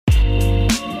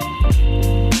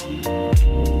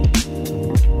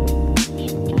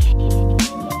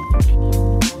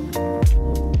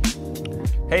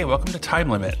welcome to Time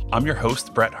Limit. I'm your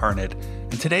host, Brett Harned,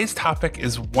 and today's topic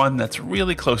is one that's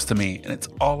really close to me, and it's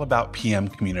all about PM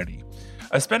community.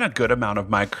 I spent a good amount of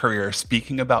my career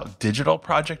speaking about digital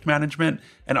project management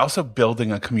and also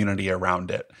building a community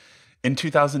around it. In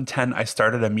 2010, I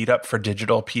started a meetup for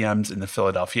digital PMs in the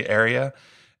Philadelphia area,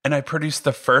 and I produced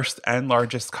the first and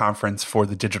largest conference for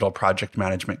the digital project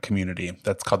management community.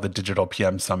 That's called the Digital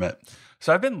PM Summit.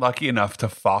 So I've been lucky enough to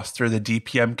foster the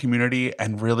DPM community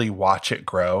and really watch it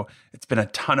grow. It's been a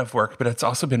ton of work, but it's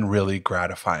also been really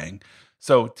gratifying.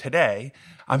 So today,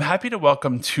 I'm happy to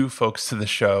welcome two folks to the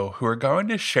show who are going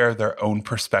to share their own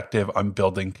perspective on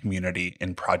building community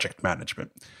in project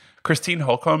management. Christine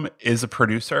Holcomb is a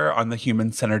producer on the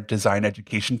Human-Centered Design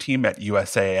Education team at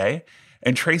USAA,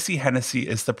 and Tracy Hennessy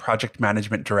is the project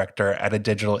management director at a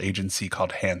digital agency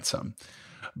called Handsome.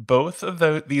 Both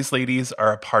of these ladies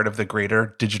are a part of the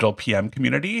greater digital PM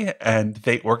community, and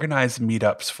they organize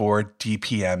meetups for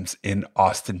DPMs in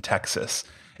Austin, Texas.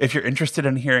 If you're interested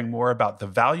in hearing more about the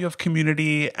value of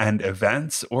community and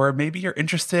events, or maybe you're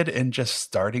interested in just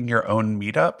starting your own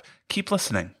meetup, keep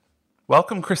listening.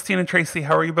 Welcome, Christine and Tracy.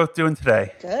 How are you both doing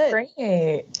today? Good.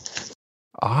 Great.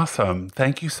 Awesome.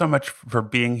 Thank you so much for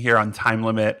being here on Time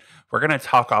Limit. We're going to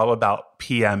talk all about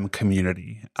PM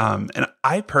community. And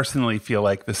I personally feel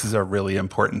like this is a really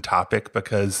important topic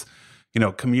because,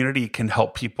 community can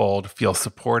help people to feel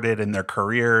supported in their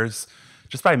careers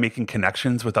just by making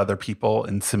connections with other people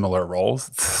in similar roles.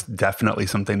 It's definitely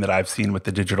something that I've seen with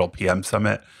the Digital PM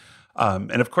Summit.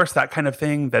 And of course, that kind of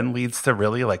thing then leads to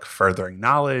really furthering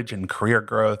knowledge and career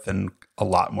growth and a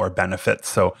lot more benefits.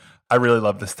 So I really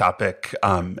love this topic,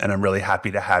 and I'm really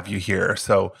happy to have you here.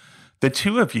 So the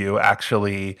two of you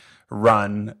actually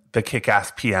run the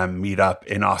Kick-Ass PM meetup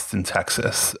in Austin,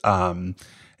 Texas.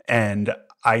 And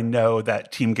I know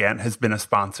that Team Gantt has been a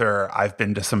sponsor. I've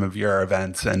been to some of your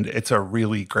events, and it's a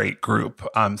really great group.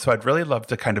 So I'd really love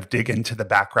to kind of dig into the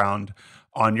background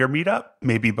on your meetup,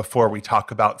 maybe before we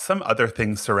talk about some other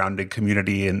things surrounding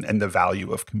community and the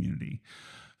value of community.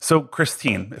 So,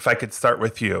 Christine, if I could start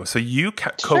with you. So you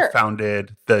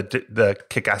co-founded the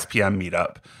Kick-Ass PM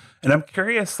meetup. And I'm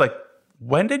curious,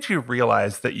 when did you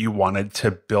realize that you wanted to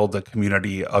build a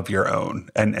community of your own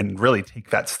and really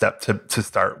take that step to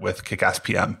start with Kick-Ass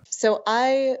PM? So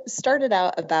I started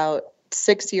out about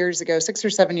 6 or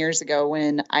 7 years ago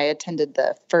when I attended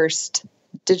the first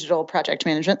Digital Project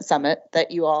Management Summit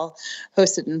that you all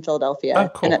hosted in Philadelphia. Oh,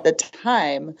 cool. And at the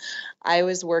time, I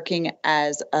was working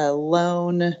as a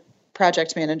lone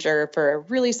project manager for a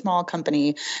really small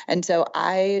company. And so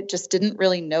I just didn't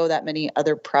really know that many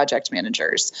other project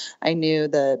managers. I knew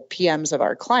the PMs of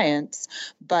our clients,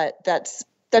 but that's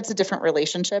a different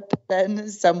relationship than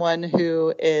someone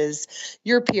who is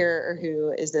your peer or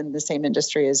who is in the same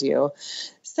industry as you.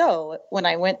 So when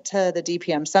I went to the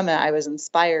DPM Summit, I was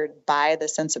inspired by the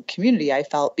sense of community I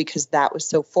felt because that was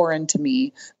so foreign to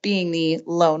me, being the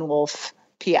lone wolf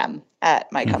PM at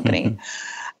my company.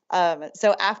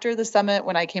 So after the summit,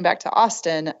 when I came back to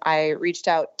Austin, I reached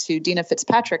out to Dina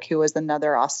Fitzpatrick, who was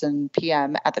another Austin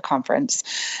PM at the conference.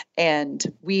 And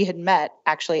we had met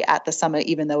actually at the summit,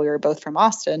 even though we were both from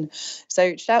Austin. So I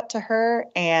reached out to her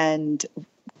and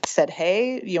said,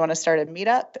 hey, you want to start a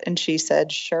meetup? And she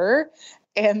said, sure.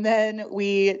 And then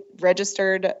we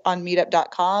registered on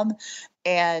meetup.com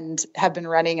and have been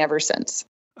running ever since.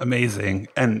 Amazing.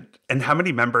 And how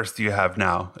many members do you have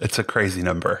now? It's a crazy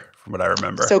number from what I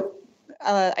remember. So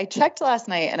I checked last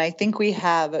night, and I think we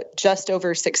have just over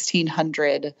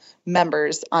 1,600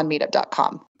 members on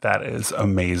meetup.com. That is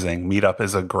amazing. Meetup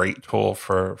is a great tool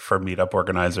for meetup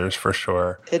organizers, for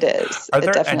sure. It is. Are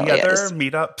there any other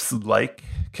meetups like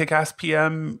Kick-Ass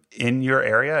PM in your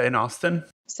area in Austin?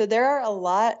 So there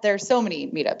are so many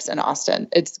meetups in Austin.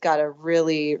 It's got a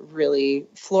really, really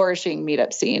flourishing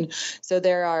meetup scene. So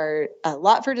there are a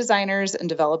lot for designers and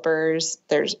developers.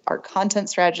 There's our content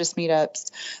strategist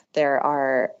meetups. There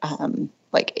are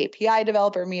API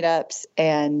developer meetups.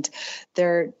 And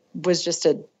there was just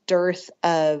a dearth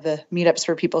of meetups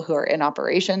for people who are in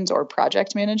operations or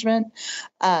project management.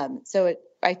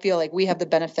 I feel like we have the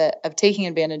benefit of taking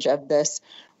advantage of this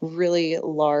really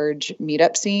large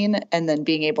meetup scene and then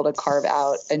being able to carve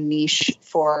out a niche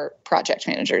for project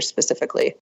managers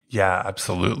specifically. Yeah,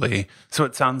 absolutely. So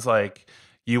it sounds like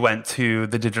you went to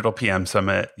the Digital PM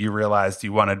Summit. You realized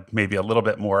you wanted maybe a little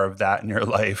bit more of that in your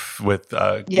life with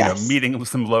meeting with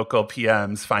some local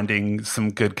PMs, finding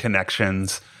some good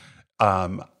connections.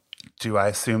 Do I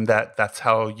assume that that's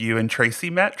how you and Tracy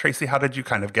met? Tracy, how did you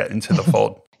kind of get into the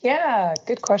fold? Yeah,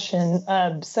 good question.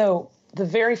 So the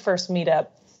very first meetup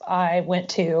I went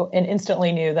to and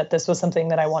instantly knew that this was something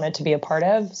that I wanted to be a part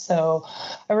of. So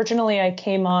originally I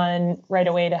came on right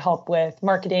away to help with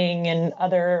marketing and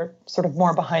other sort of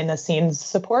more behind the scenes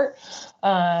support.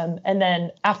 And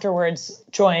then afterwards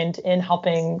joined in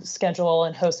helping schedule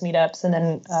and host meetups. And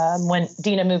then when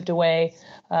Dina moved away,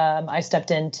 I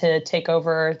stepped in to take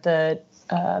over the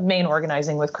main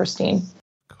organizing with Christine.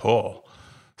 Cool.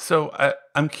 So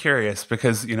I'm curious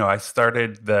because, I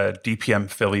started the DPM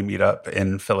Philly meetup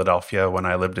in Philadelphia when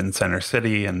I lived in Center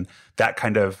City, and that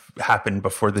kind of happened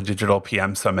before the Digital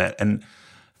PM Summit. And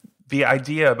the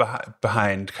idea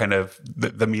behind kind of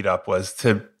the meetup was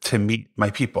to meet my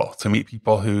people, to meet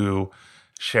people who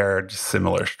shared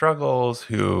similar struggles,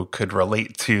 who could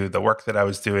relate to the work that I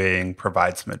was doing,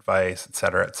 provide some advice, et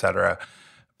cetera, et cetera.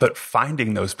 But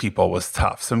finding those people was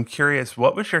tough. So I'm curious,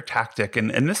 what was your tactic? And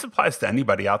this applies to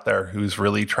anybody out there who's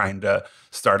really trying to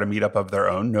start a meetup of their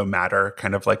own, no matter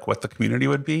kind of like what the community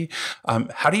would be.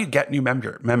 How do you get new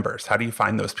members? How do you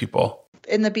find those people?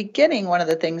 In the beginning, one of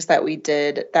the things that we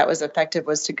did that was effective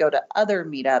was to go to other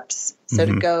meetups. So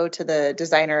to go to the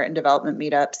designer and development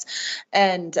meetups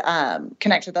and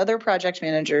connect with other project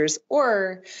managers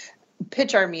or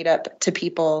pitch our meetup to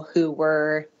people who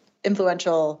were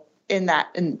influential in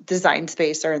design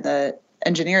space or in the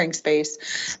engineering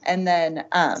space, and then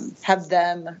have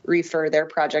them refer their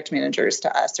project managers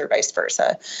to us or vice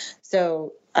versa.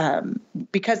 So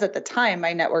because at the time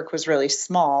my network was really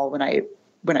small when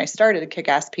I started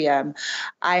Kick-Ass PM,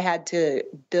 I had to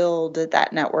build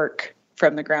that network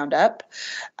from the ground up.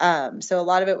 So a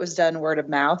lot of it was done word of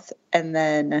mouth. And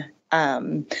then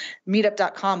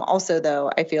meetup.com also,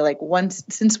 though, I feel like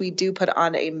since we do put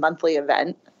on a monthly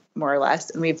event, more or less,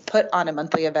 and we've put on a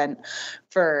monthly event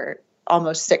for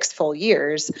almost 6 full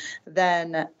years,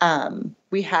 then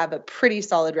we have a pretty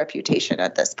solid reputation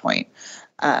at this point.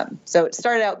 So it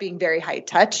started out being very high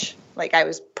touch, like I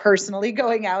was personally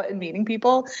going out and meeting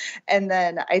people. And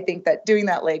then I think that doing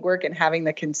that legwork and having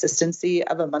the consistency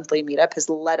of a monthly meetup has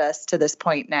led us to this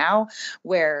point now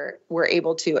where we're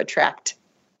able to attract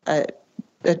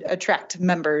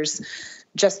members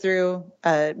just through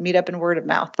meetup and word of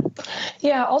mouth.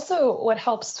 Yeah. Also, what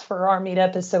helps for our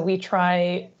meetup is so we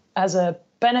try, as a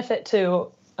benefit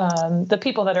to the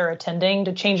people that are attending,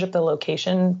 to change up the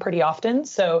location pretty often.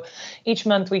 So each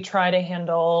month we try to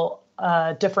handle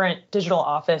a different digital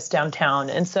office downtown.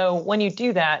 And so when you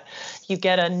do that, you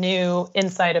get a new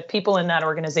insight of people in that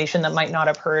organization that might not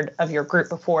have heard of your group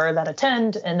before that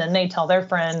attend, and then they tell their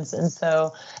friends. And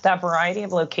so that variety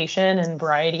of location and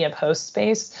variety of host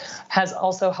space has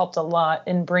also helped a lot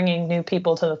in bringing new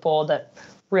people to the fold that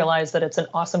realize that it's an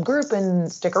awesome group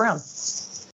and stick around.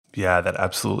 Yeah, that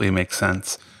absolutely makes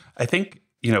sense. I think,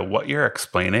 what you're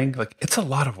explaining, like, it's a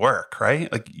lot of work,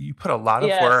 right? Like, you put a lot of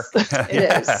work. It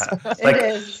is. Like, it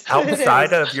is.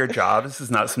 outside of your job, this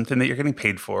is not something that you're getting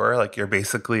paid for. Like, you're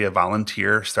basically a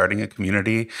volunteer starting a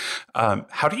community.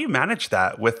 How do you manage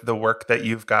that with the work that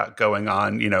you've got going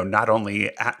on, not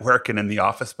only at work and in the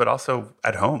office, but also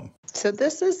at home? So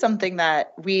this is something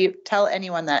that we tell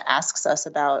anyone that asks us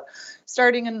about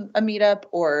starting a meetup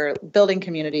or building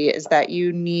community, is that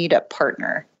you need a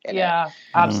partner in it.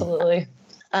 Absolutely.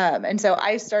 And so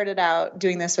I started out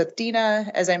doing this with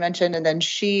Dina, as I mentioned, and then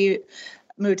she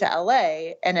moved to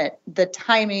LA, and the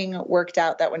timing worked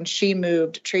out that when she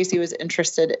moved, Tracy was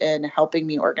interested in helping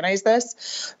me organize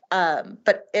this.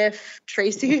 But if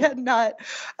Tracy had not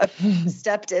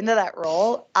stepped into that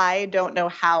role, I don't know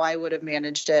how I would have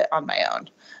managed it on my own.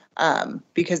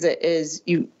 Because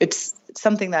it's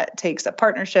something that takes a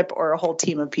partnership or a whole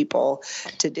team of people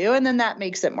to do. And then that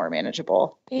makes it more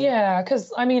manageable. Yeah.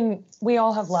 Cause we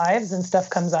all have lives and stuff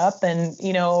comes up, and,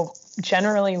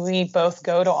 generally we both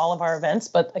go to all of our events,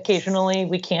 but occasionally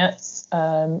we can't,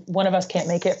 one of us can't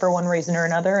make it for one reason or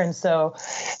another. And so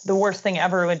the worst thing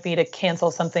ever would be to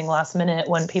cancel something last minute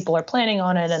when people are planning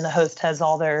on it and the host has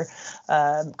all their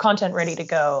content ready to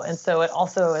go. And so it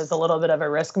also is a little bit of a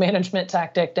risk management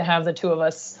tactic to have the two of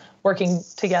us working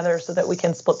together so that we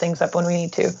can split things up when we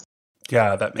need to.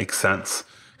 Yeah, that makes sense.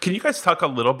 Can you guys talk a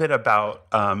little bit about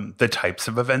the types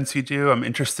of events you do? I'm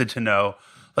interested to know,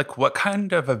 like, what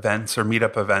kind of events or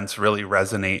meetup events really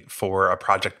resonate for a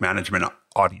project management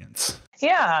audience?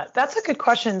 Yeah, that's a good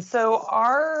question. So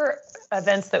our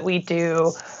events that we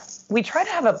do we try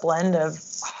to have a blend of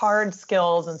hard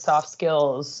skills and soft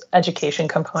skills education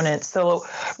components. So,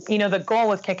 the goal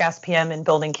with Kick-Ass PM and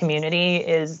building community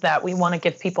is that we want to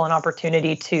give people an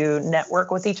opportunity to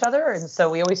network with each other. And so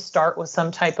we always start with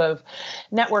some type of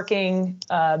networking,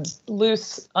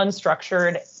 loose,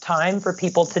 unstructured time for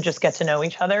people to just get to know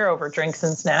each other over drinks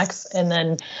and snacks. And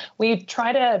then we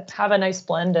try to have a nice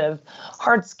blend of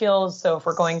hard skills. So if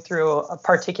we're going through a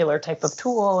particular type of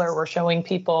tool, or we're showing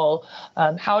people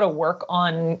how to work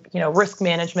on, risk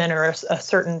management or a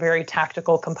certain very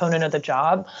tactical component of the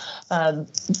job.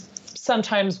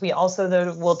 Sometimes we also,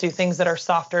 though, will do things that are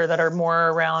softer, that are more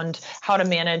around how to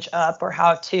manage up or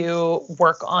how to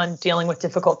work on dealing with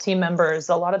difficult team members.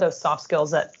 A lot of those soft skills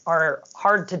that are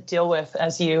hard to deal with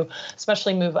as you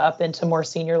especially move up into more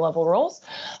senior level roles.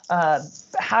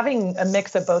 Having a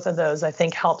mix of both of those, I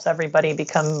think, helps everybody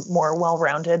become more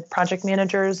well-rounded project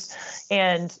managers.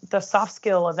 And the soft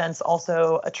skill events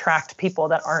also attract people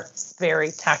that aren't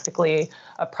very tactically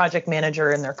a project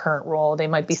manager in their current role. They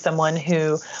might be someone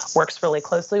who works really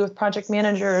closely with project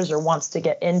managers or wants to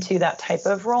get into that type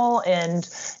of role and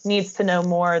needs to know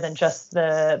more than just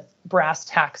the brass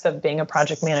tacks of being a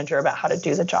project manager about how to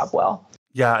do the job well.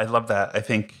 Yeah, I love that. I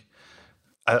think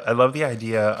I love the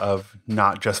idea of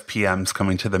not just PMs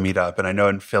coming to the meetup. And I know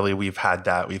in Philly, we've had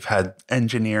that. We've had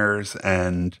engineers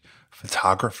and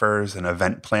photographers and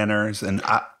event planners. And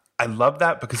I love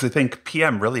that because I think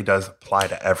PM really does apply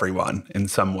to everyone in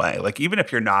some way. Like, even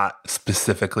if you're not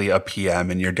specifically a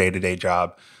PM in your day-to-day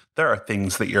job, there are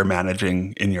things that you're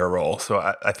managing in your role.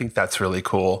 So I think that's really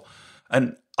cool.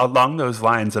 And along those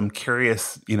lines, I'm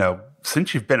curious,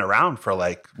 since you've been around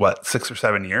for 6 or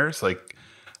 7 years,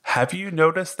 have you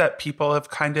noticed that people have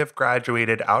kind of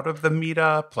graduated out of the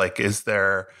meetup? Is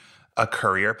there a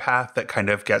career path that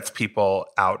kind of gets people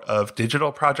out of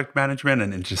digital project management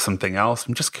and into something else?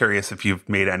 I'm just curious if you've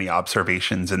made any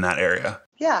observations in that area.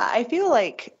 Yeah, I feel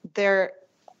like there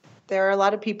are a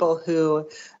lot of people who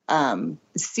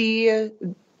see,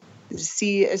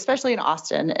 especially in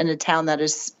Austin, in a town that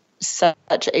is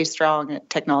such a strong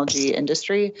technology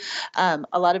industry. A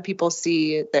lot of people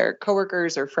see their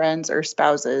coworkers or friends or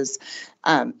spouses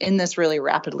in this really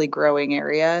rapidly growing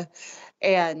area,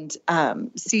 and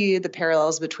see the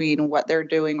parallels between what they're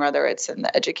doing, whether it's in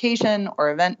the education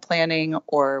or event planning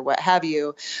or what have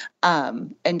you,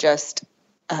 and just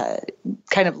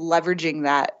kind of leveraging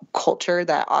that culture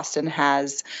that Austin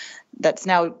has that's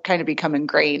now kind of become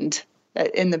ingrained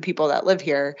in the people that live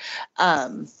here,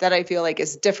 that I feel like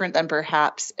is different than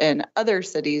perhaps in other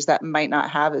cities that might not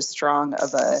have as strong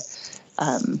of a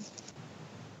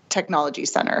technology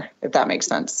center, if that makes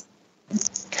sense.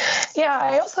 Yeah,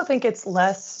 I also think it's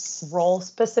less role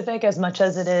specific as much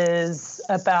as it is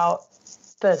about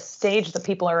the stage that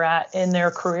people are at in their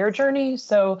career journey.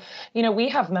 So, we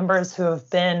have members who have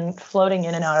been floating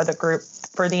in and out of the group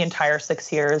for the entire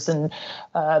 6 years. And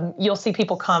you'll see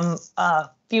people come a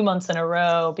few months in a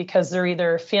row because they're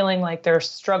either feeling like they're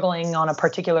struggling on a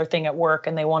particular thing at work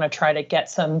and they want to try to get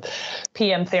some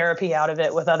PM therapy out of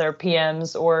it with other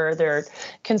PMs, or they're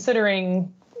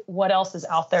considering what else is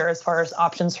out there as far as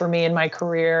options for me in my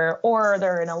career, or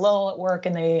they're in a lull at work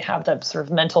and they have that sort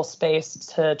of mental space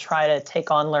to try to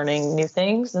take on learning new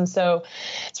things. And so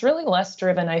it's really less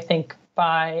driven, I think,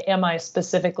 by am I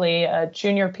specifically a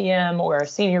junior PM or a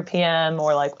senior PM,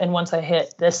 or and once I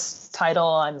hit this title,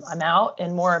 I'm out,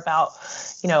 and more about,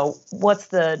 what's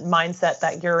the mindset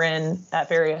that you're in at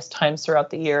various times throughout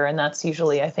the year. And that's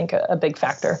usually, I think, a big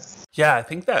factor. Yeah, I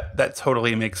think that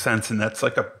totally makes sense. And that's a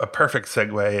perfect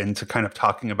segue into kind of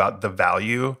talking about the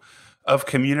value of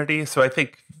community. So I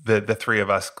think the three of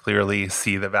us clearly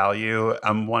see the value.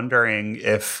 I'm wondering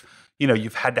if,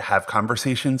 you've had to have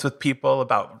conversations with people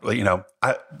about,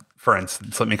 for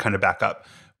instance, let me kind of back up.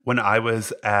 When I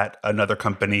was at another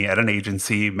company, at an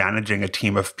agency, managing a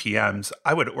team of PMs,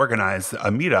 I would organize a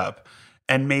meetup,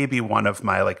 and maybe one of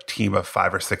my team of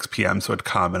 5 or 6 PMs would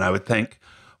come, and I would think,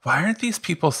 why aren't these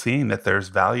people seeing that there's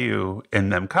value in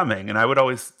them coming? And I would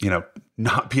always,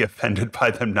 not be offended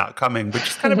by them not coming, but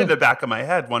just kind of in the back of my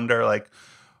head wonder,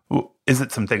 is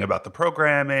it something about the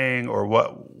programming, or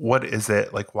what is it?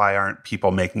 Why aren't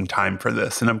people making time for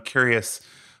this? And I'm curious,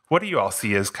 what do you all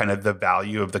see as kind of the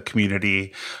value of the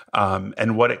community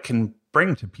and what it can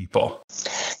bring to people?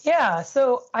 Yeah,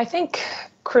 so I think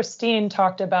Christine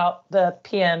talked about the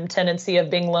PM tendency of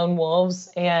being lone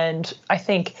wolves. And I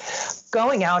think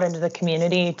going out into the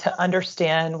community to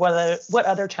understand what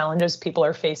other challenges people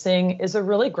are facing is a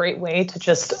really great way to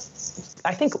just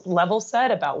I think, level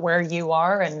set about where you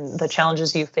are and the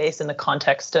challenges you face in the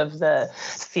context of the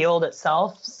field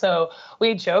itself. So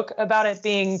we joke about it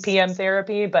being PM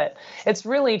therapy, but it's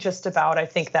really just about, I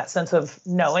think, that sense of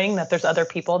knowing that there's other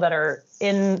people that are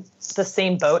in the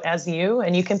same boat as you,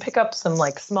 and you can pick up some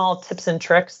like small tips and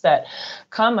tricks that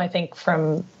come, I think,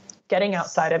 from getting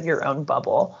outside of your own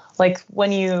bubble. Like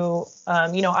when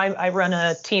I run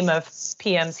a team of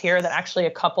PMs here that actually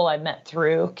a couple I met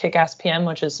through Kick-Ass PM,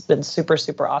 which has been super,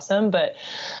 super awesome. But,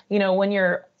 when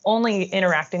you're only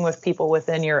interacting with people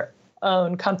within your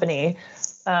own company,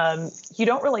 you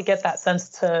don't really get that sense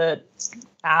to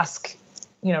ask,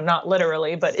 not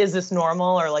literally, but is this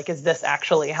normal, or like, is this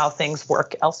actually how things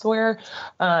work elsewhere?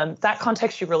 That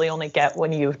context you really only get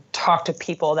when you talk to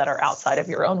people that are outside of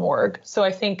your own org. So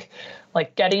I think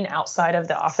like getting outside of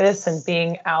the office and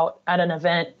being out at an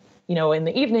event, in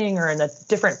the evening or in a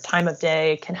different time of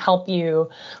day can help you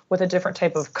with a different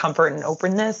type of comfort and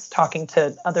openness, talking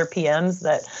to other PMs.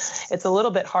 That it's a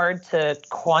little bit hard to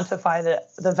quantify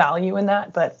the value in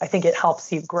that, but I think it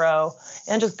helps you grow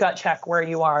and just gut check where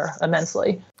you are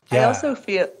immensely. Yeah. I also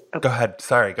feel... Go ahead.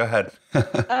 Sorry, go ahead.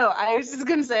 I was just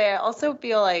going to say, I also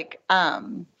feel like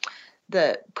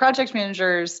the project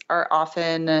managers are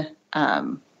often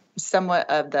somewhat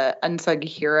of the unsung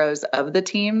heroes of the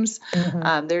teams.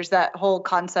 Mm-hmm. There's that whole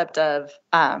concept of,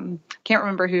 can't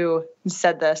remember who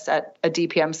said this at a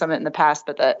DPM summit in the past,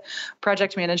 but that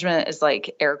project management is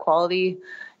like air quality.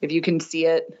 If you can see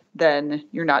it, then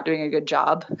you're not doing a good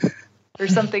job. Or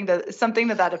something to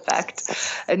that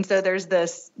effect. And so there's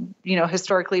this,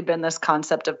 historically been this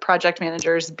concept of project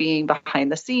managers being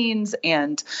behind the scenes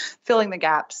and filling the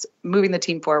gaps, moving the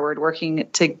team forward, working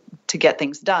to get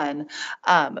things done.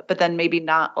 But then maybe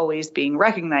not always being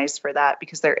recognized for that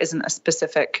because there isn't a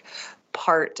specific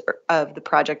part of the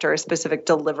project or a specific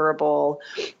deliverable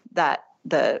that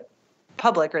the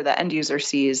public or the end user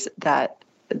sees that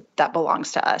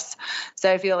belongs to us.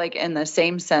 So I feel like in the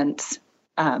same sense,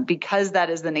 because that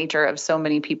is the nature of so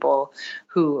many people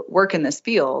who work in this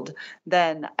field,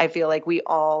 then I feel like we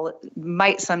all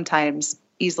might sometimes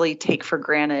easily take for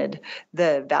granted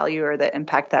the value or the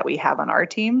impact that we have on our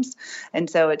teams. And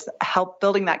so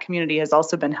building that community has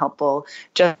also been helpful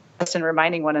just in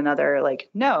reminding one another, like,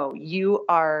 no, you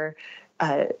are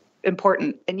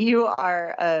important and you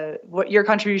are what your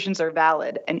contributions are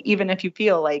valid. And even if you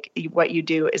feel like what you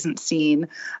do isn't seen,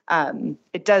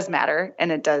 it does matter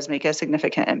and it does make a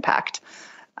significant impact.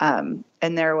 And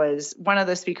there was one of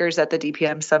the speakers at the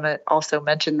DPM summit also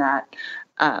mentioned that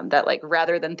like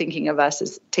rather than thinking of us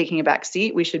as taking a back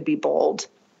seat, we should be bold.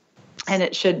 And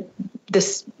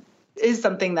this is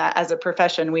something that as a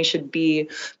profession, we should be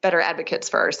better advocates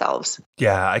for ourselves.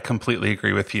 Yeah, I completely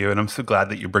agree with you. And I'm so glad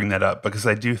that you bring that up because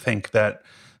I do think that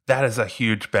is a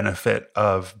huge benefit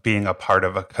of being a part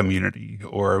of a community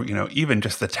or, even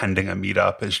just attending a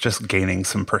meetup is just gaining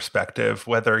some perspective,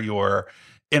 whether you're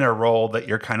in a role that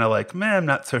you're kind of like, man, I'm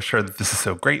not so sure that this is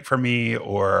so great for me,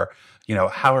 or,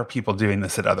 how are people doing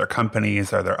this at other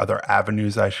companies? Are there other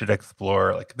avenues I should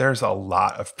explore? Like there's a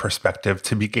lot of perspective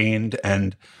to be gained.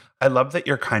 And I love that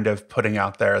you're kind of putting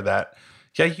out there that,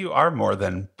 yeah, you are more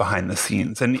than behind the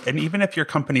scenes. And even if your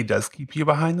company does keep you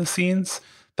behind the scenes,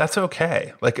 that's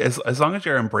okay. Like as long as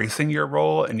you're embracing your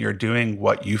role and you're doing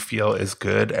what you feel is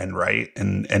good and right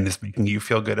and is making you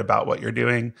feel good about what you're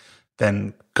doing,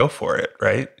 then go for it,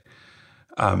 right?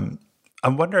 I'm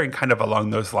wondering kind of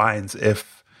along those lines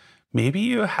if maybe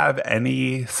you have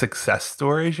any success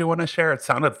stories you want to share. It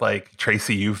sounded like,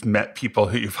 Tracy, you've met people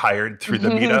who you've hired through the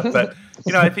meetup, but,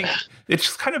 I think it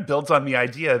just kind of builds on the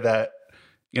idea that,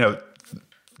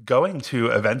 going to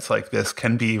events like this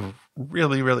can be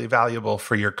really, really valuable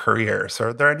for your career. So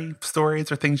are there any stories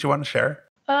or things you want to share?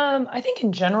 I think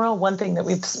in general, one thing that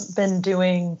we've been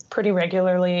doing pretty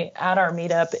regularly at our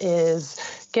meetup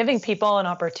is giving people an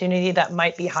opportunity that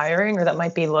might be hiring or that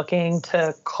might be looking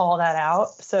to call that out.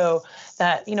 So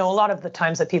that, a lot of the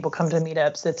times that people come to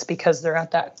meetups, it's because they're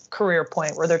at that career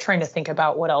point where they're trying to think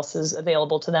about what else is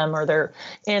available to them or they're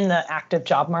in the active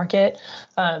job market.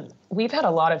 We've had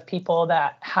a lot of people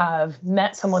that have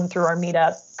met someone through our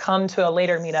meetup, come to a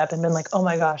later meetup and been like, oh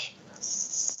my gosh,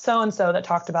 so-and-so that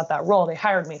talked about that role, they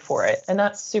hired me for it. And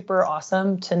that's super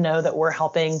awesome to know that we're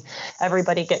helping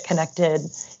everybody get connected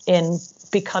in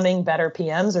becoming better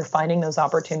PMs or finding those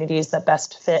opportunities that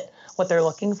best fit what they're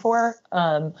looking for.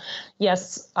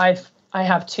 Yes, I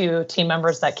have 2 team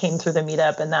members that came through the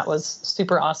meetup and that was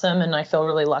super awesome. And I feel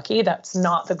really lucky. That's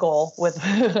not the goal with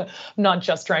not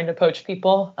just trying to poach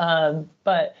people.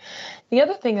 But the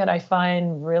other thing that I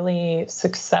find really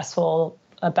successful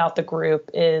about the group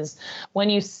is when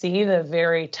you see the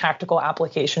very tactical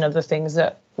application of the things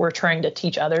that we're trying to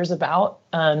teach others about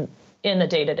in the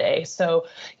day-to-day. So,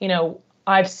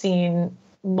 I've seen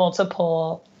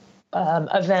multiple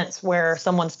events where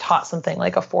someone's taught something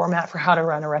like a format for how to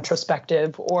run a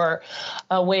retrospective or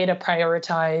a way to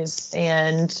prioritize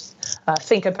and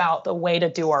think about the way to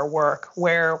do our work,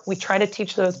 where we try to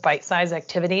teach those bite-sized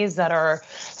activities that are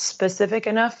specific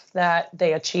enough that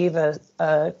they achieve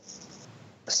a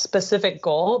specific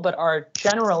goal, but are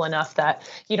general enough that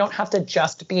you don't have to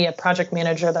just be a project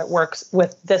manager that works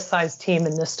with this size team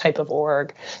in this type of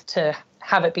org to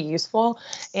have it be useful.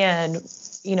 And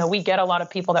we get a lot of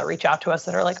people that reach out to us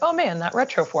that are like, oh man, that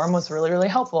retro form was really, really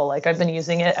helpful. Like I've been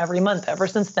using it every month ever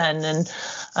since then.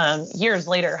 And years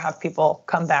later have people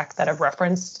come back that have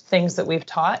referenced things that we've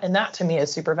taught. And that to me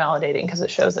is super validating because it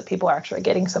shows that people are actually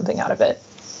getting something out of it.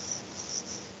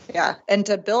 Yeah. And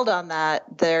to build on that,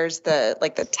 there's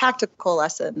the tactical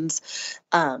lessons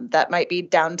that might be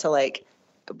down to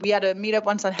we had a meetup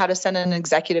once on how to send an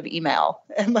executive email.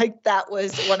 And that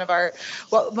was one of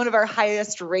our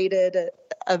highest rated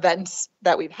events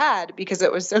that we've had because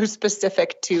it was so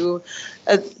specific to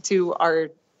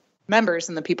our members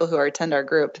and the people who attend our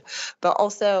group, but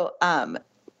also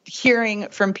hearing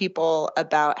from people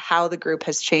about how the group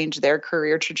has changed their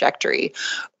career trajectory,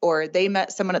 or they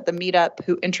met someone at the meetup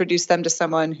who introduced them to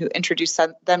someone who introduced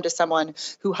them to someone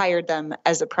who hired them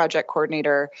as a project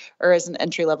coordinator or as an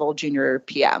entry-level junior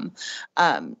PM.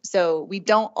 So we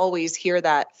don't always hear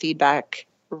that feedback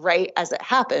right as it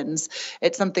happens.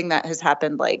 It's something that has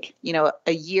happened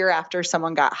a year after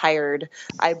someone got hired.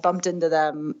 I bumped into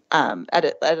them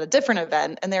at a different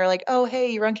event and they were like, oh,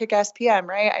 hey, you run Kick-Ass PM,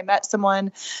 right? I met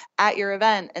someone at your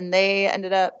event and they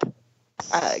ended up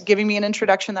giving me an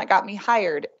introduction that got me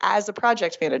hired as a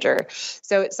project manager.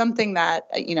 So it's something that,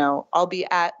 I'll be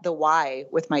at the Y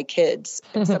with my kids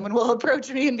and someone will approach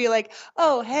me and be like,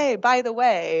 oh, hey, by the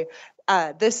way,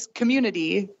 this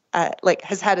community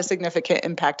has had a significant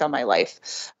impact on my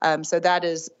life. So that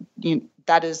is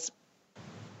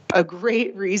a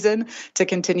great reason to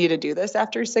continue to do this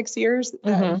after 6 years,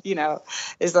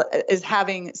 is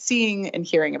seeing and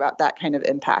hearing about that kind of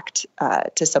impact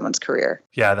to someone's career.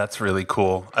 Yeah, that's really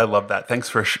cool. I love that. Thanks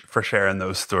for sharing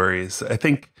those stories. I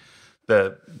think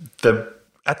the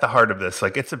at the heart of this,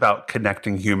 it's about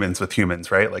connecting humans with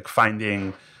humans, right?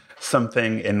 Finding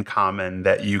something in common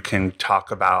that you can talk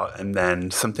about and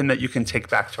then something that you can take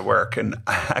back to work. And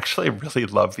I actually really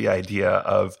love the idea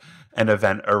of an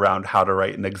event around how to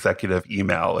write an executive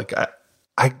email.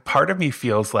 Part of me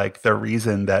feels like the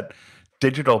reason that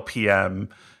digital PM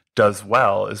does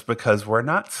well is because we're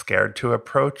not scared to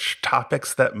approach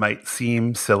topics that might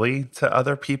seem silly to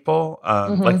other people.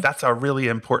 That's a really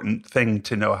important thing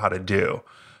to know how to do.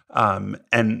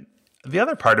 And the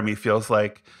other part of me feels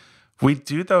like we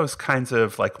do those kinds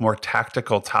of more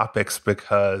tactical topics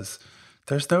because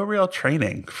there's no real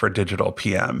training for digital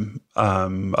PM.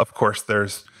 Of course,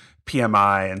 there's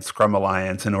PMI and Scrum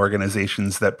Alliance and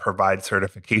organizations that provide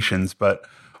certifications, but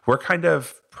we're kind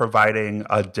of providing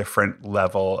a different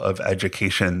level of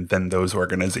education than those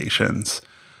organizations.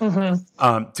 Do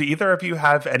either of you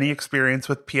have any experience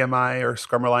with PMI or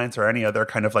Scrum Alliance or any other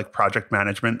kind of project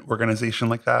management organization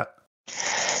like that?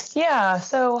 Yeah,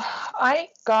 so I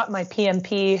got my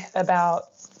PMP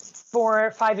about 4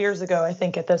 or 5 years ago, I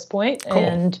think, at this point.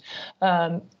 Cool.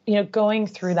 And, going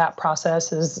through that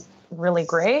process is really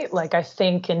great. I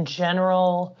think in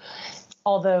general,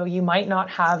 although you might not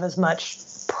have as much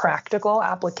practical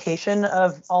application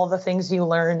of all the things you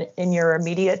learn in your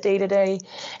immediate day-to-day,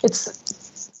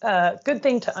 it's a good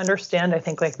thing to understand, I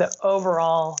think, the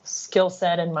overall skill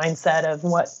set and mindset of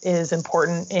what is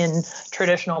important in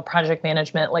traditional project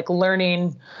management,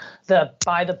 learning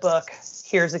by the book,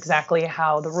 here's exactly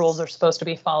how the rules are supposed to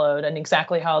be followed and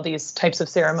exactly how these types of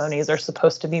ceremonies are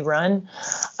supposed to be run.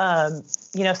 So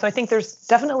I think there's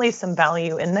definitely some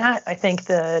value in that. I think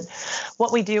that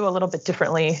what we do a little bit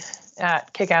differently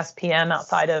at Kick-Ass PM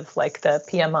outside of the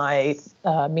PMI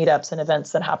meetups and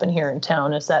events that happen here in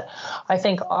town is that I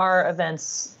think our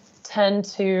events tend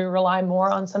to rely more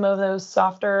on some of those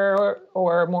softer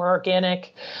or more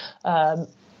organic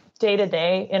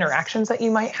day-to-day interactions that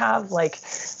you might have.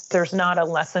 There's not a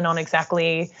lesson on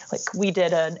exactly, we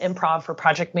did an improv for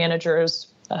project managers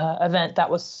event that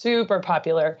was super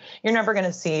popular. You're never going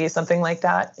to see something like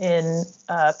that in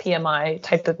a PMI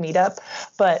type of meetup,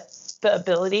 but the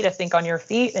ability to think on your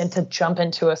feet and to jump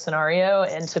into a scenario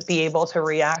and to be able to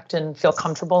react and feel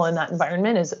comfortable in that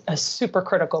environment is a super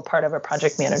critical part of a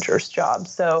project manager's job.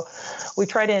 So we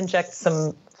try to inject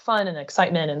some fun and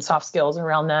excitement and soft skills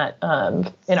around that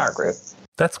in our group.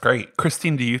 That's great.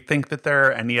 Christine, do you think that there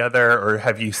are any other, or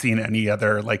have you seen any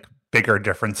other like bigger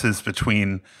differences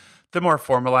between the more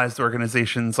formalized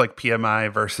organizations like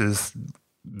PMI versus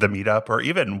the meetup, or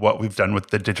even what we've done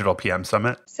with the Digital PM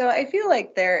Summit? So I feel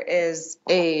like it's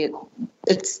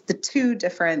the two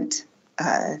different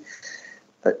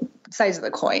sides of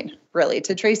the coin, really.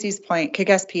 To Tracy's point,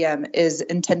 Kick-Ass PM is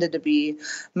intended to be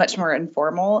much more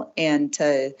informal and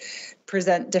to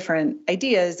present different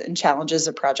ideas and challenges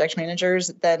of project managers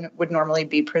than would normally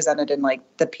be presented in like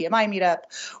the PMI meetup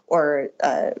or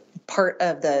part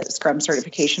of the Scrum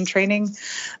certification training.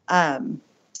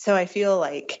 So I feel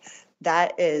like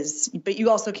that is, but you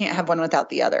also can't have one without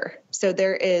the other. So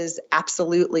there is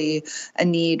absolutely a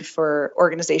need for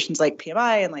organizations like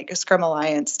PMI and like a Scrum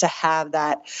Alliance to have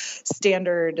that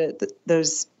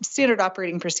those standard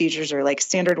operating procedures or like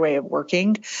standard way of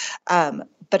working.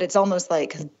 But it's almost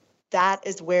like that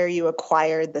is where you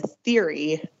acquire the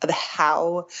theory of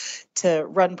how to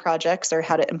run projects or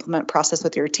how to implement process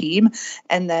with your team.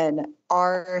 And then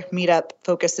our meetup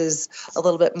focuses a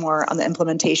little bit more on the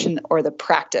implementation or the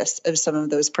practice of some of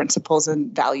those principles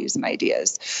and values and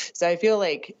ideas. So I feel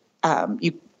like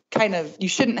you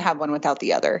shouldn't have one without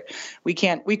the other. We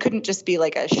couldn't just be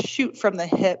like a shoot from the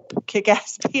hip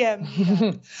kick-ass PM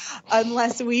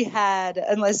unless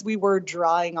we were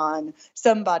drawing on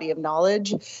some body of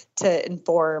knowledge to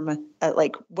inform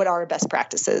like what are best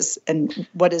practices and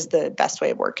what is the best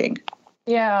way of working.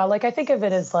 Yeah, like I think of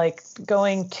it as like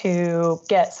going to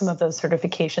get some of those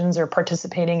certifications or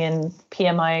participating in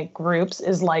PMI groups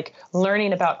is like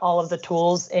learning about all of the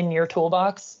tools in your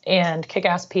toolbox. And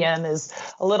Kick-Ass PM is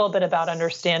a little bit about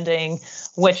understanding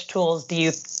which tools do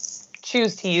you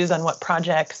choose to use on what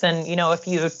projects. And, if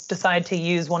you decide to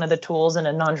use one of the tools in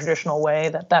a non-traditional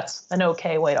way, that's an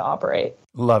okay way to operate.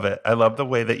 Love it. I love the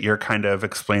way that you're kind of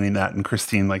explaining that. And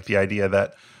Christine, like the idea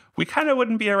that we kind of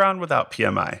wouldn't be around without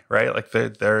PMI, right? Like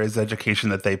there is education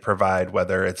that they provide,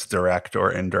 whether it's direct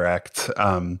or indirect.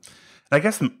 I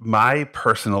guess my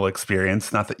personal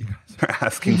experience, not that you guys are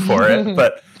asking for it,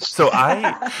 but so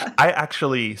I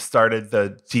actually started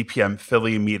the DPM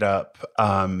Philly meetup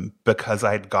because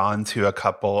I'd gone to a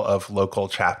couple of local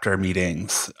chapter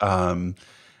meetings.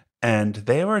 And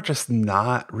they were just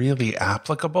not really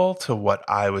applicable to what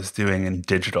I was doing in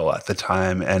digital at the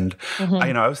time. And,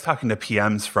 I was talking to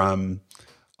PMs from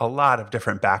a lot of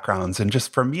different backgrounds. And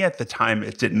just for me at the time,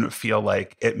 it didn't feel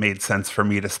like it made sense for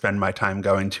me to spend my time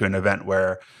going to an event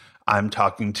where I'm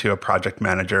talking to a project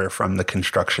manager from the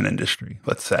construction industry,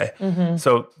 let's say.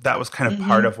 So that was kind of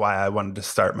part of why I wanted to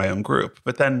start my own group.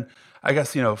 But then I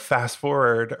guess, fast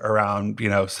forward around,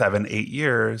 7-8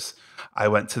 years, I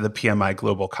went to the PMI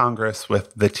Global Congress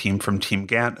with the team from Team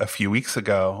Gantt a few weeks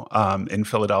ago in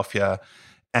Philadelphia.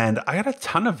 And I got a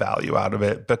ton of value out of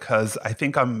it because I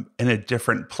think I'm in a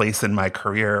different place in my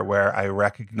career where I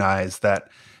recognize that,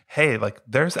 hey, like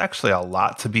there's actually a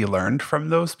lot to be learned from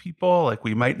those people. Like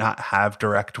we might not have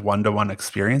direct one-to-one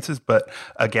experiences, but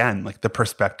again, like the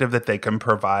perspective that they can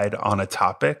provide on a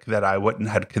topic that I wouldn't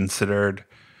have considered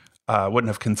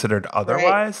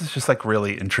otherwise is just like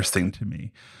really interesting to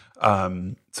me.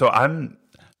 So I'm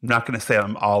not going to say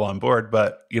I'm all on board,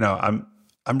 but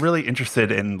I'm really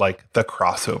interested in like the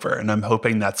crossover, and I'm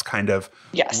hoping that's kind of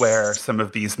where some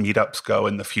of these meetups go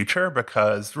in the future,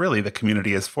 because really the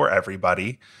community is for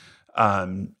everybody.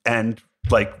 And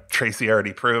like Tracy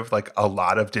already proved, like a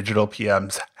lot of digital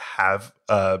PMs have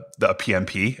the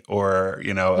PMP or, a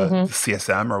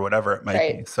CSM or whatever it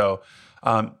might be. So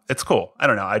it's cool. I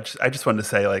don't know. I just wanted to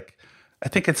say, like, I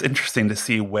think it's interesting to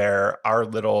see where our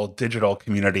little digital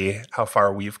community, how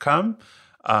far we've come.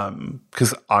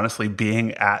 Because honestly,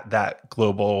 being at that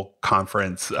global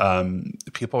conference,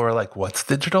 people were like, what's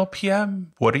digital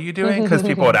PM? What are you doing? Because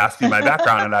people would ask me my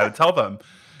background and I would tell them.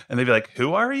 And they'd be like,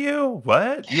 who are you?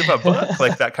 What? You have a book?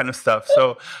 Like that kind of stuff.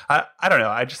 So I don't know.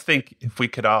 I just think if we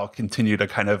could all continue to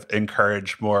kind of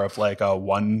encourage more of like a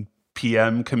one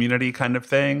PM community kind of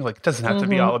thing. Like it doesn't have to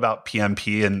be all about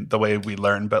PMP and the way we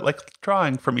learn, but like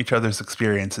drawing from each other's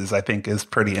experiences, I think is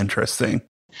pretty interesting.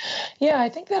 Yeah, I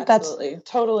think that's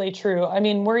totally true. I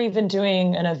mean, we're even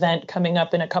doing an event coming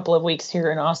up in a couple of weeks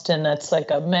here in Austin that's like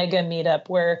a mega meetup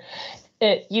where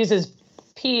it uses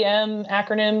PM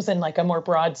acronyms in like a more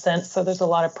broad sense. So there's a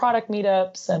lot of product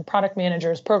meetups and product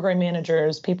managers, program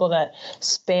managers, people that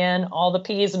span all the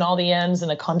P's and all the M's in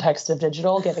the context of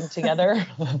digital getting together.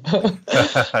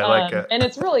 I like it. And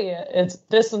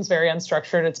this one's very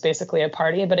unstructured. It's basically a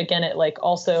party, but again, it like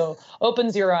also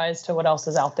opens your eyes to what else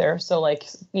is out there. So like,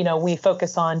 we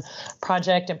focus on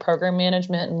project and program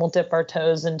management, and we'll dip our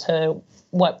toes into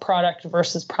what product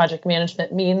versus project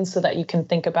management means so that you can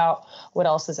think about what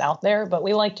else is out there. But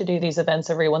we like to do these events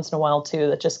every once in a while too,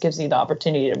 that just gives you the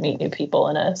opportunity to meet new people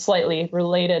in a slightly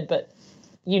related but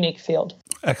unique field.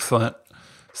 Excellent.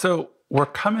 So we're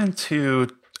coming to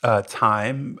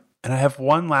time, and I have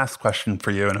one last question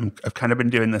for you. And I've kind of been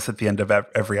doing this at the end of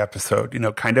every episode,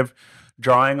 kind of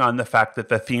drawing on the fact that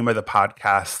the theme of the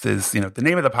podcast is, the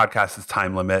name of the podcast is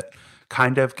Time Limit,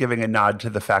 kind of giving a nod to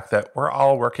the fact that we're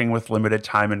all working with limited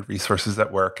time and resources at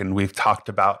work. And we've talked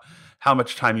about how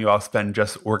much time you all spend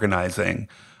just organizing.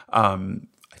 I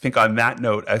think on that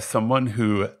note, as someone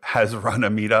who has run a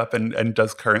meetup and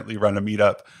does currently run a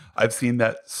meetup, I've seen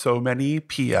that so many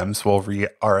PMs will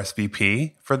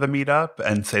RSVP for the meetup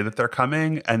and say that they're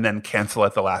coming and then cancel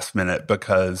at the last minute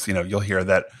because, you'll hear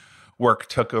that work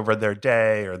took over their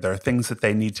day or there are things that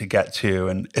they need to get to.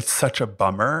 And it's such a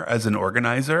bummer as an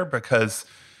organizer because,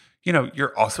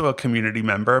 you're also a community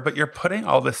member, but you're putting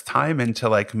all this time into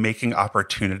like making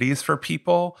opportunities for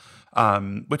people,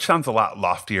 which sounds a lot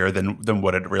loftier than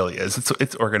what it really is.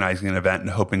 It's organizing an event and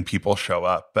hoping people show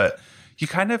up. But you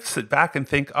kind of sit back and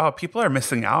think, oh, people are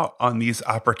missing out on these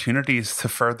opportunities to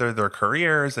further their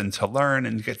careers and to learn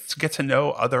and get to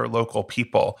know other local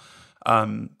people.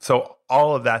 So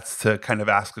all of that's to kind of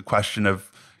ask a question of,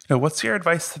 what's your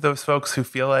advice to those folks who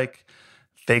feel like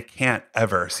they can't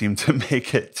ever seem to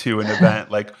make it to an event?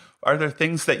 Like, are there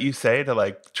things that you say to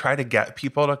like try to get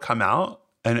people to come out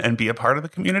and be a part of the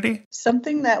community?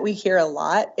 Something that we hear a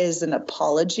lot is an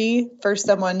apology for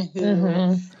someone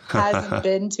who hasn't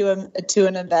been to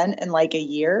an event in like a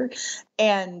year.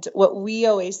 And what we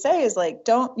always say is like,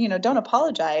 don't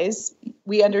apologize.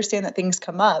 We understand that things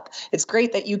come up. It's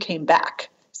great that you came back.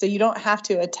 So you don't have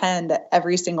to attend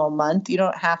every single month. You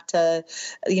don't have to,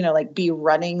 be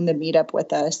running the meetup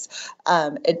with us.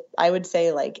 I would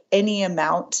say like any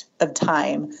amount of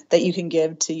time that you can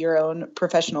give to your own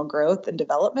professional growth and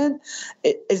development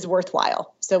is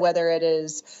worthwhile. So whether it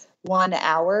is 1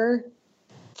 hour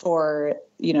for,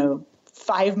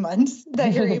 5 months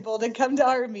that you're able to come to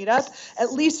our meetup,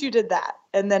 at least you did that.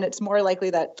 And then it's more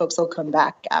likely that folks will come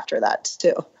back after that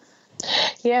too.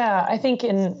 Yeah, I think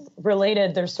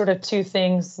there's sort of two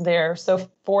things there. So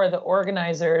for the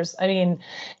organizers, I mean,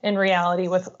 in reality,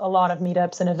 with a lot of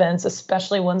meetups and events,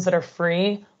 especially ones that are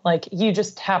free, like you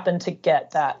just happen to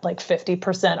get that like 50%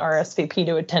 RSVP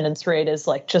to attendance rate is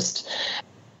like just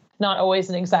not always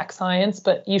an exact science,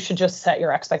 but you should just set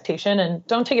your expectation and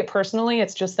don't take it personally.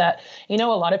 It's just that, a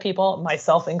lot of people,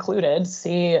 myself included,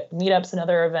 see meetups and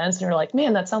other events and you're like,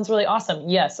 man, that sounds really awesome.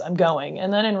 Yes, I'm going.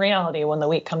 And then in reality, when the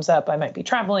week comes up, I might be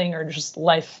traveling or just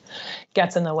life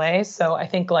gets in the way. So I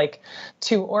think like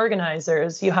to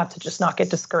organizers, you have to just not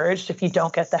get discouraged if you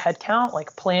don't get the head count,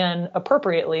 like plan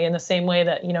appropriately in the same way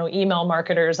that, email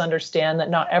marketers understand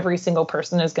that not every single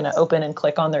person is going to open and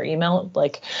click on their email.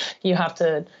 Like you have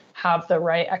to have the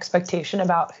right expectation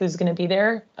about who's going to be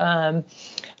there.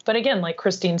 But again, like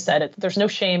Christine said, there's no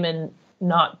shame in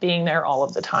not being there all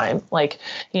of the time. Like,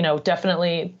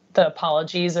 definitely the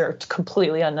apologies are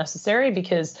completely unnecessary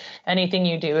because anything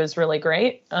you do is really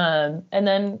great. And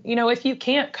then, if you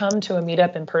can't come to a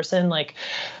meetup in person, like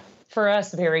for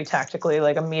us, very tactically,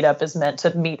 like a meetup is meant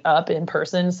to meet up in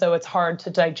person. So it's hard to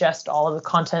digest all of the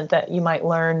content that you might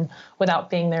learn without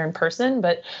being there in person.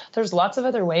 But there's lots of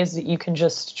other ways that you can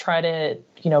just try to,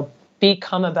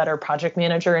 become a better project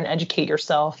manager and educate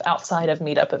yourself outside of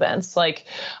meetup events. Like,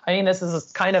 I mean, this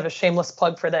is kind of a shameless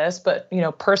plug for this, but,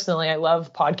 personally, I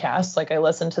love podcasts. Like I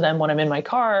listen to them when I'm in my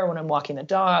car, when I'm walking the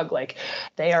dog, like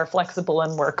they are flexible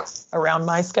and work around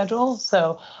my schedule.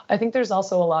 So I think there's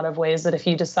also a lot of ways that if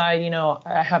you decide,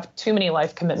 I have too many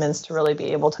life commitments to really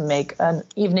be able to make an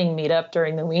evening meetup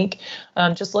during the week,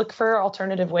 just look for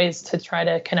alternative ways to try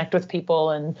to connect with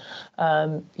people and,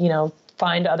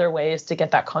 find other ways to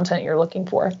get that content you're looking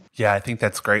for. Yeah, I think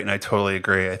that's great. And I totally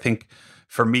agree. I think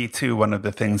for me too, one of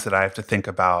the things that I have to think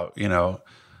about,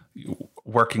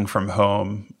 working from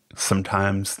home,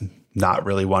 sometimes not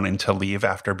really wanting to leave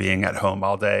after being at home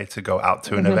all day to go out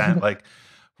to an event. Like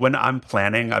when I'm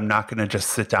planning, I'm not going to just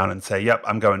sit down and say, yep,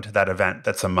 I'm going to that event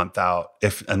that's a month out,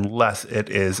 unless it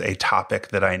is a topic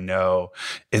that I know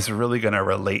is really going to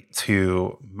relate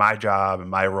to my job and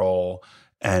my role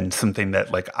and something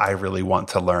that like I really want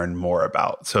to learn more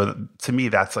about. So to me,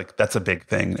 that's a big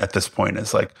thing at this point,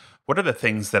 is like, what are the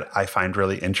things that I find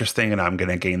really interesting and I'm going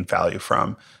to gain value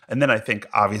from? And then I think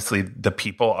obviously the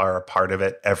people are a part of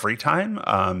it every time.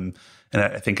 And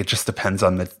I think it just depends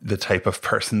on the type of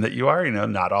person that you are.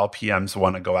 Not all PMs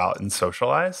want to go out and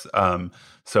socialize.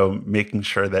 So making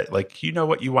sure that like,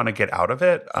 what you want to get out of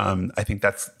it. I think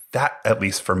that at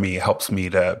least for me helps me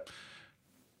to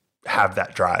have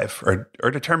that drive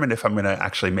or determine if I'm going to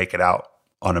actually make it out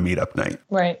on a meetup night.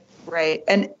 Right.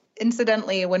 And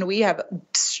incidentally, when we have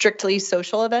strictly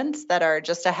social events that are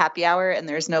just a happy hour and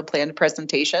there's no planned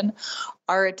presentation,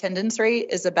 our attendance rate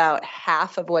is about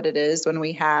half of what it is when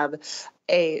we have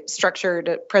a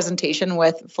structured presentation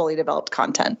with fully developed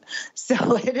content.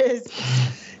 So it is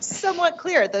somewhat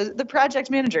clear. The project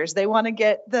managers, they want to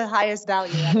get the highest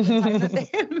value out of the time that they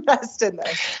invest in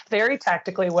this. Very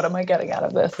tactically, what am I getting out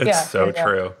of this? It's so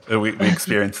true. We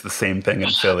experienced the same thing in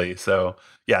Philly. So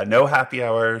yeah, no happy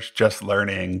hours, just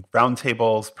learning.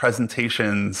 Roundtables,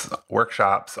 presentations,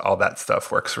 workshops, all that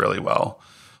stuff works really well.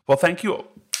 Well, thank you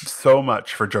so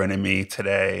much for joining me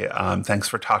today. Thanks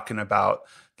for talking about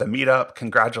the meetup.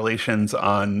 Congratulations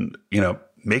on,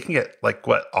 making it like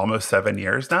almost 7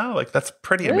 years now. Like that's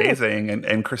pretty amazing.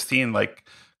 And Christine, like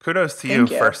kudos to you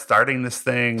for starting this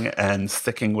thing and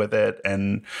sticking with it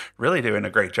and really doing a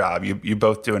great job. You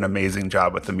both do an amazing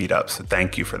job with the meetup. So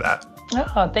thank you for that.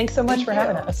 Oh, thanks so much for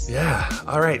having us. Yeah.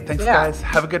 All right. Thanks, guys.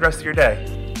 Have a good rest of your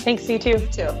day. Thanks, you too.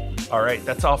 All right.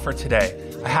 That's all for today.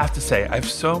 I have to say, I have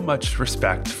so much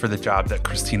respect for the job that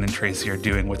Christine and Tracy are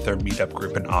doing with their meetup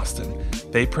group in Austin.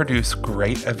 They produce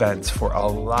great events for a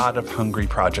lot of hungry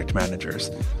project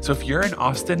managers. So if you're in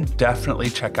Austin, definitely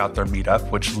check out their meetup,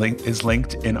 which is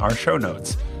linked in our show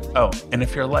notes. Oh, and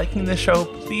if you're liking the show,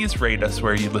 please rate us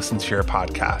where you listen to your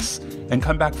podcasts and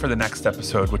come back for the next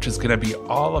episode, which is going to be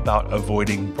all about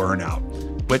avoiding burnout,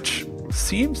 which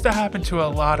seems to happen to a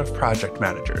lot of project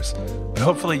managers. But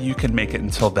hopefully you can make it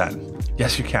until then.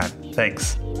 Yes, you can.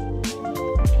 Thanks.